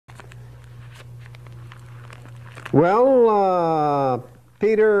Well,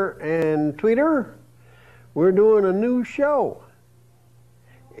 Peter and Tweeter, we're doing a new show.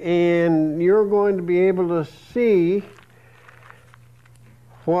 And you're going to be able to see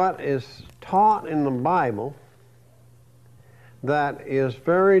what is taught in the Bible that is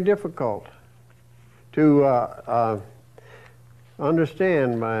very difficult to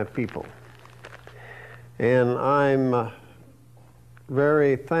understand by people. And I'm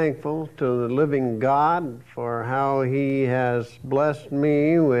very thankful to the living God for how He has blessed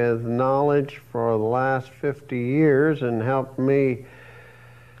me with knowledge for the last 50 years and helped me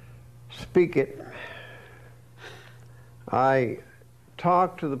speak it. I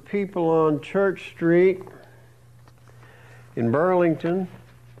talked to the people on Church Street in Burlington,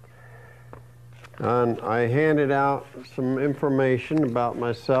 and I handed out some information about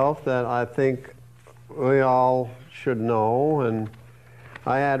myself that I think we all should know, and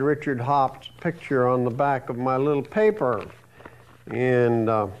I had Richard Hopp's picture on the back of my little paper,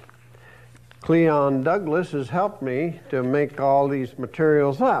 and Cleon Douglas has helped me to make all these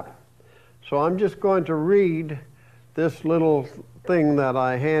materials up. So I'm just going to read this little thing that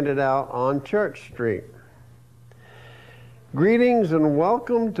I handed out on Church Street. Greetings and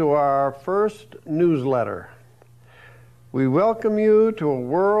welcome to our first newsletter. We welcome you to a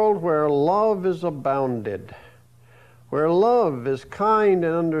world where love is abounded, where love is kind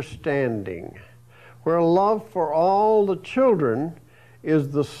and understanding, where love for all the children is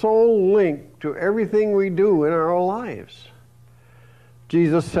the sole link to everything we do in our lives.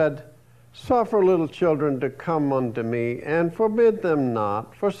 Jesus said, "Suffer little children to come unto me, and forbid them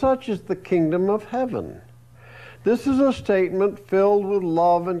not, for such is the kingdom of heaven." This is a statement filled with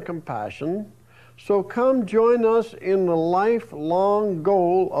love and compassion, so come join us in the lifelong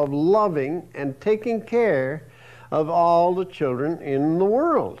goal of loving and taking care of all the children in the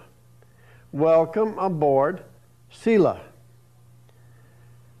world. Welcome aboard Selah.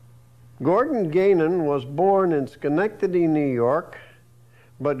 Gordon Gaynon was born in Schenectady, New York,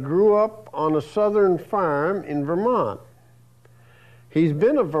 but grew up on a southern farm in Vermont. He's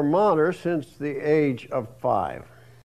been a Vermonter since the age of 5.